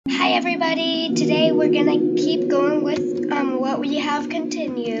everybody! Today we're gonna keep going with what we have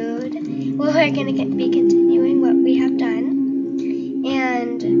continued. Well, we're gonna be continuing what we have done,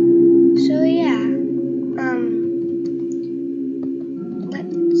 and so yeah,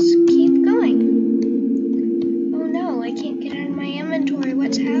 let's keep going. Oh no, I can't get out of my inventory.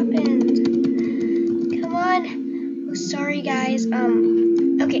 What's happened? Come on! Oh, sorry guys.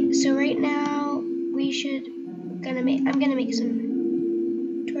 Okay, so right now we should I'm gonna make some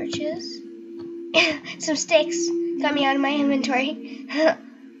torches. Some sticks got me out of my inventory.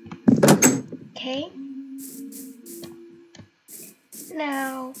 Okay.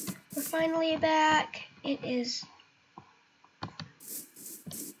 Now, we're finally back. It is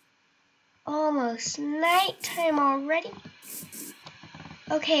almost nighttime already.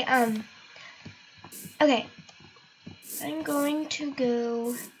 Okay, okay. I'm going to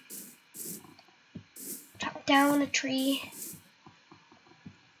go chop down a tree.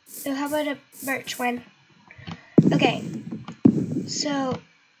 So how about a birch one? Okay, so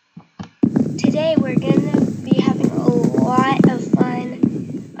today we're gonna be having a lot of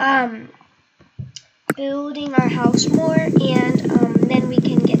fun building our house more, and then we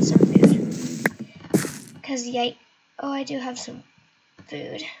can get some food. Cause I do have some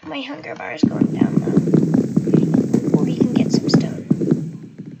food. My hunger bar is going down though. Or we can get some stone.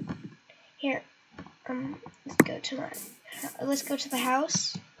 Here, let's go to the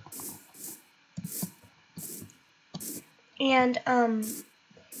house. And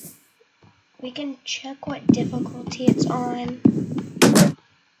we can check what difficulty it's on,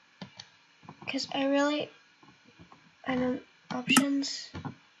 because options,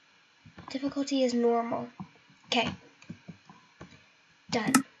 difficulty is normal. Okay,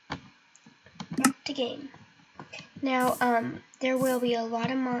 done. Back to game. Now, there will be a lot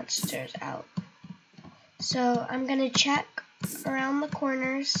of monsters out, so I'm gonna check around the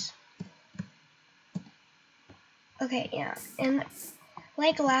corners. Okay, yeah, and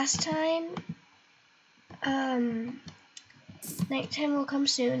like last time, nighttime will come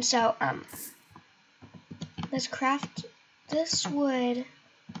soon, so, let's craft this wood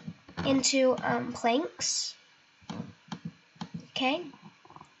into, planks. Okay.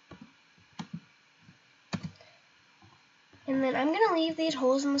 And then I'm gonna leave these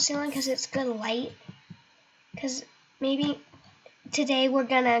holes in the ceiling because it's good light. Because maybe today we're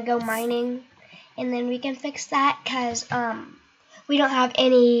gonna go mining, and then we can fix that because, we don't have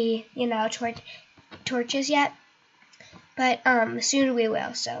any, torches yet. But, soon we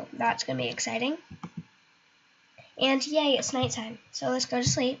will, so that's gonna be exciting. And yay, it's nighttime, so let's go to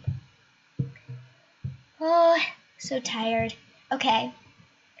sleep. Oh, so tired. Okay,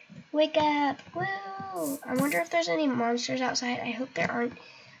 wake up, woo! I wonder if there's any monsters outside. I hope there aren't.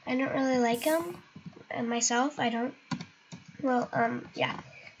 I don't really like them, myself, I don't. Well, yeah.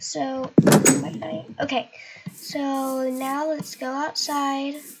 So, okay, so now let's go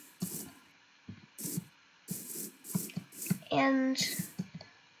outside. And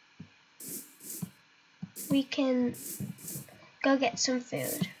we can go get some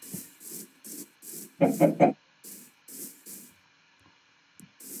food.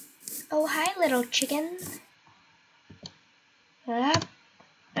 Oh, hi, little chicken.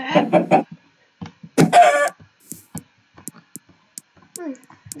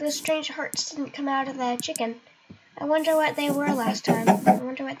 Those strange hearts didn't come out of the chicken. I wonder what they were last time.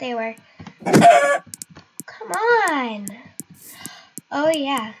 Come on! Oh,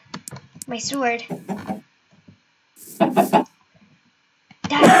 yeah. My sword.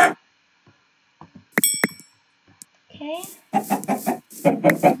 Die! Okay.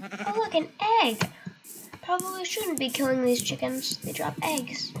 Oh, look, an egg! Probably shouldn't be killing these chickens. They drop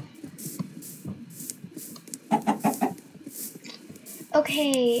eggs.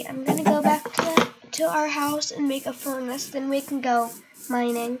 Okay, I'm gonna go back to our house and make a furnace, then we can go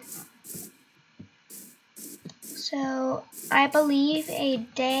mining. So, I believe a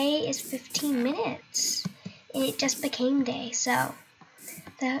day is 15 minutes. And it just became day, so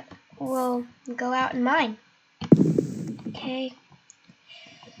that we'll go out and mine. Okay.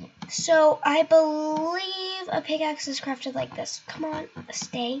 So, I believe a pickaxe is crafted like this. Come on,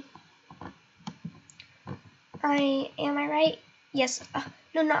 stay. Am I right? Yes.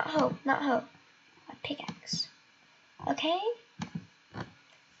 No, not hoe. A pickaxe. Okay.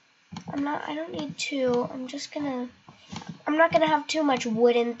 I don't need two. I'm not gonna have too much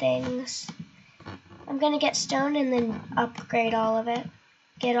wooden things. I'm gonna get stone and then upgrade all of it.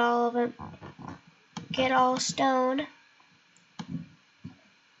 Get all stone.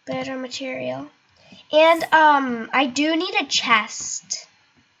 Better material. And, I do need a chest.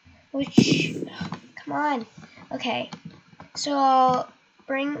 Come on. Okay. So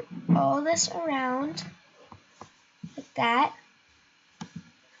bring all this around like that.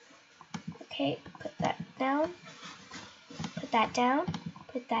 Okay, put that down, put that down,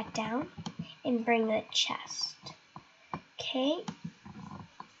 put that down, and bring the chest. Okay.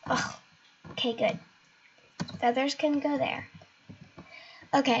 Oh, okay, good. Feathers can go there.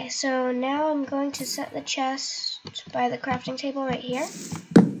 Okay, so now I'm going to set the chest by the crafting table right here.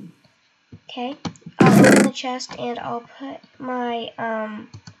 Okay, I'll open the chest and I'll put my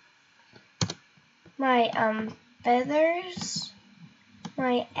feathers,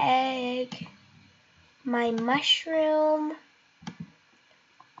 my egg, my mushroom,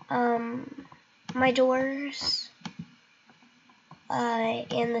 my doors,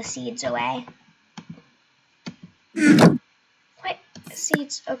 and the seeds away. What?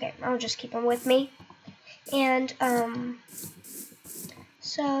 Seeds? Okay, I'll just keep them with me. And,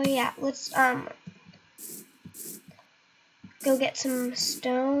 so yeah, let's, go get some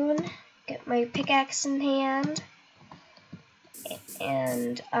stone, get my pickaxe in hand,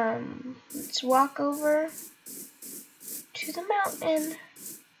 and, let's walk over to the mountain.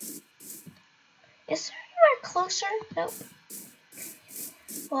 Is there anywhere closer? Nope.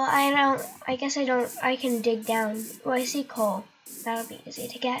 Well, I guess I can dig down. Oh, I see coal. That'll be easy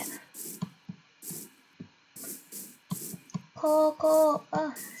to get. Coal.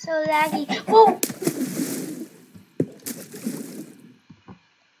 Oh, so laggy. Whoa!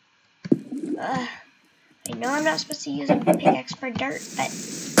 I know I'm not supposed to use a pickaxe for dirt, but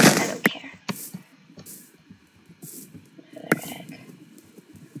I don't care. Another egg.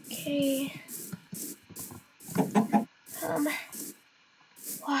 Okay.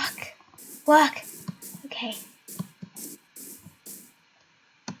 Walk. Okay.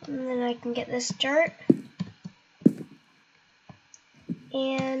 And then I can get this dirt.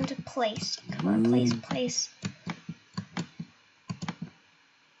 And place. Come on, place.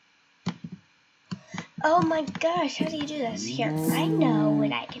 Oh my gosh, how do you do this? Here, I know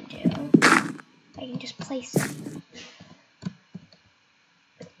what I can do. I can just place it.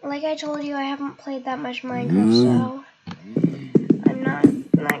 Like I told you, I haven't played that much Minecraft, so I'm not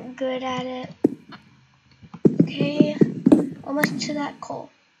good at it. Okay, almost to that coal.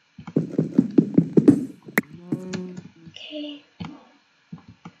 Okay.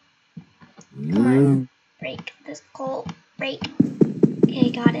 Come on, break this coal, break. Okay,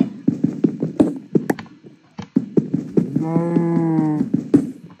 got it.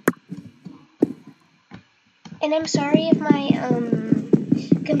 And I'm sorry if my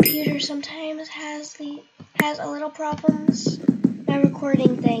computer sometimes has a little problems. My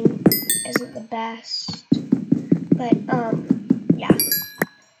recording thing isn't the best, but yeah.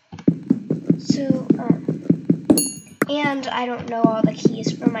 So and I don't know all the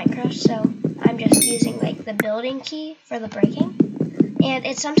keys for Minecraft, so I'm just using like the building key for the breaking. And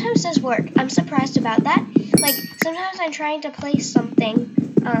it sometimes does work. I'm surprised about that. Like, sometimes I'm trying to place something,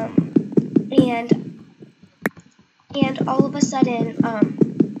 and all of a sudden,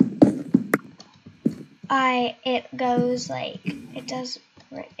 it goes like,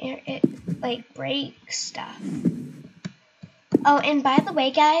 it like breaks stuff. Oh, and by the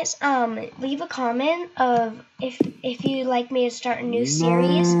way, guys, leave a comment of if you'd like me to start a new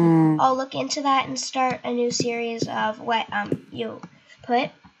series. I'll look into that and start a new series of what you put,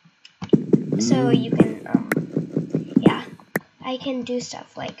 so you can yeah, I can do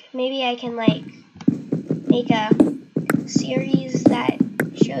stuff like maybe I can like make a series that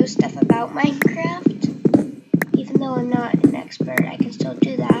shows stuff about Minecraft. Even though I'm not an expert, I can still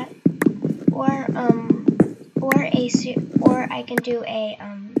do that. Or I can do a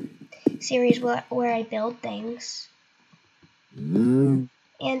series where I build things. And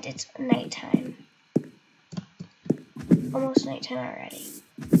it's nighttime. Almost nighttime already.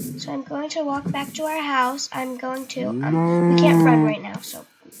 So I'm going to walk back to our house. I'm going to we can't run right now, so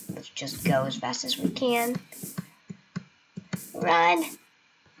let's just go as fast as we can. Run!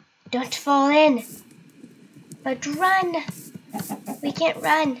 Don't fall in. But run! We can't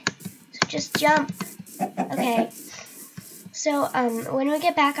run. So just jump. Okay. So when we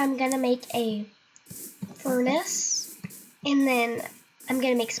get back, I'm gonna make a furnace, and then I'm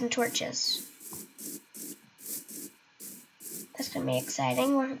gonna make some torches. That's gonna be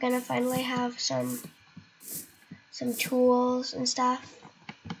exciting. We're gonna finally have some tools and stuff.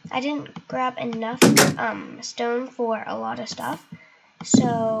 I didn't grab enough stone for a lot of stuff,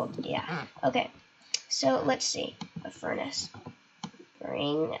 so yeah. Okay, so let's see the furnace.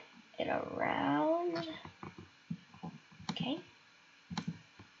 Bring it around. Okay.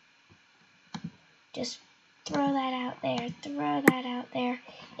 Just throw that out there,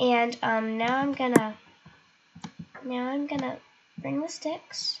 and now I'm gonna bring the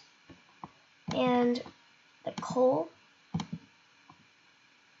sticks and the coal.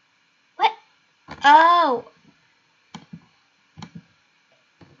 What? Oh!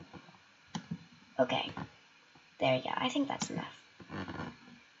 Okay. There you go. I think that's enough.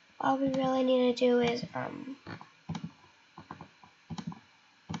 All we really need to do is,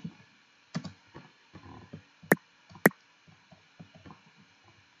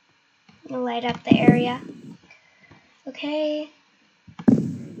 light up the area. Okay.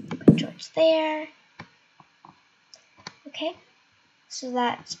 Put torch there. Okay. So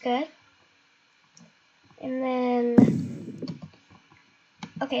that's good. And then,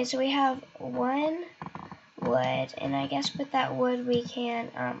 okay, so we have 1 wood, and I guess with that wood we can,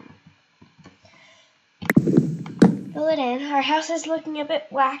 fill it in. Our house is looking a bit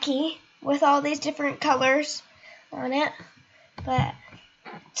wacky with all these different colors on it, but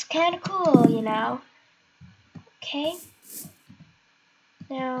it's kind of cool, you know. Okay.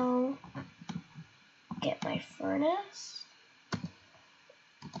 Now, get my furnace,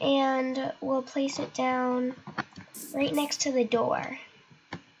 and we'll place it down right next to the door,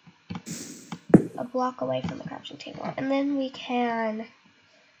 a block away from the crafting table, and then we can,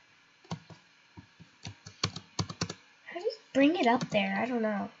 how do you bring it up there? I don't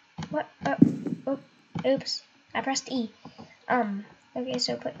know. What? Oh, oops, I pressed E. Okay,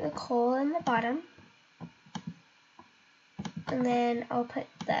 so put the coal in the bottom, and then I'll put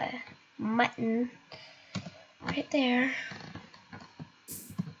the mutton right there.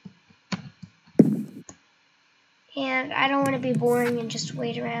 And I don't want to be boring and just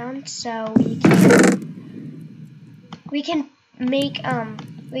wait around, so we can make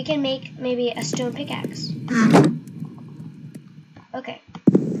maybe a stone pickaxe. Okay.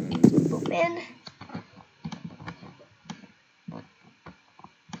 Open.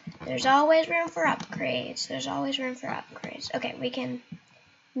 There's always room for upgrades. There's always room for upgrades. Okay, we can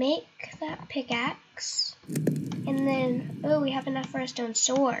make that pickaxe. And then, oh, we have enough for a stone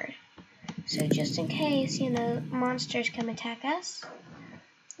sword. So just in case, you know, monsters come attack us,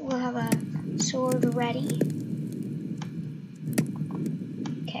 we'll have a sword ready.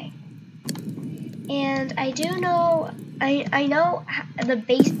 Okay. And I do know, I know the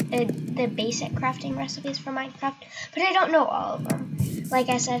basic crafting recipes for Minecraft, but I don't know all of them. Like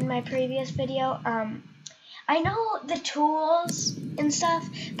I said in my previous video, I know the tools and stuff,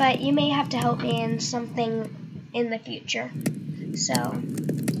 but you may have to help me in something in the future. So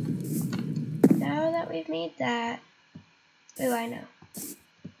now that we've made that, oh, I know.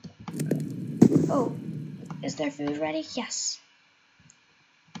 Oh, is there food ready? Yes.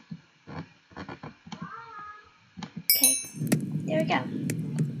 Okay, there we go.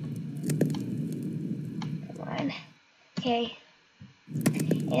 Come on. Okay,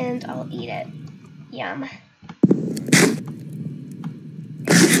 and I'll eat it. Yum.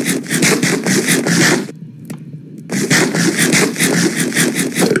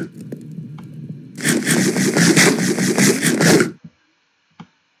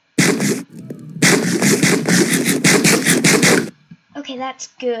 Okay, that's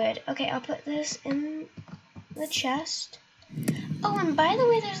good. Okay, I'll put this in the chest. Oh, and by the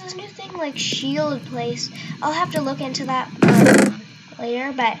way, there's this new thing like shield place. I'll have to look into that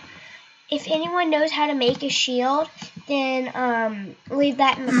later, but if anyone knows how to make a shield, then leave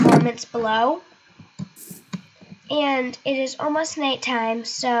that in the comments below. And it is almost nighttime,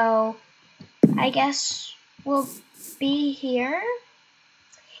 so I guess we'll be here.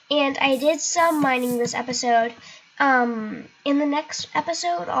 And I did some mining this episode. In the next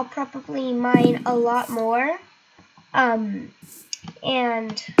episode, I'll probably mine a lot more. And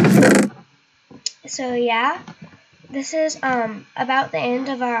so yeah, this is about the end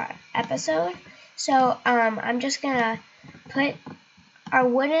of our episode. So I'm just gonna put our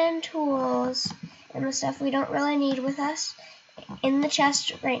wooden tools and the stuff we don't really need with us in the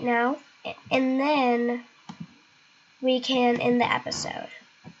chest right now, and then we can end the episode.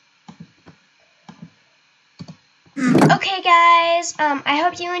 Okay guys, I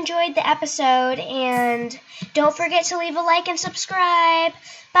hope you enjoyed the episode, and don't forget to leave a like and subscribe.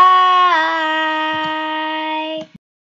 Bye!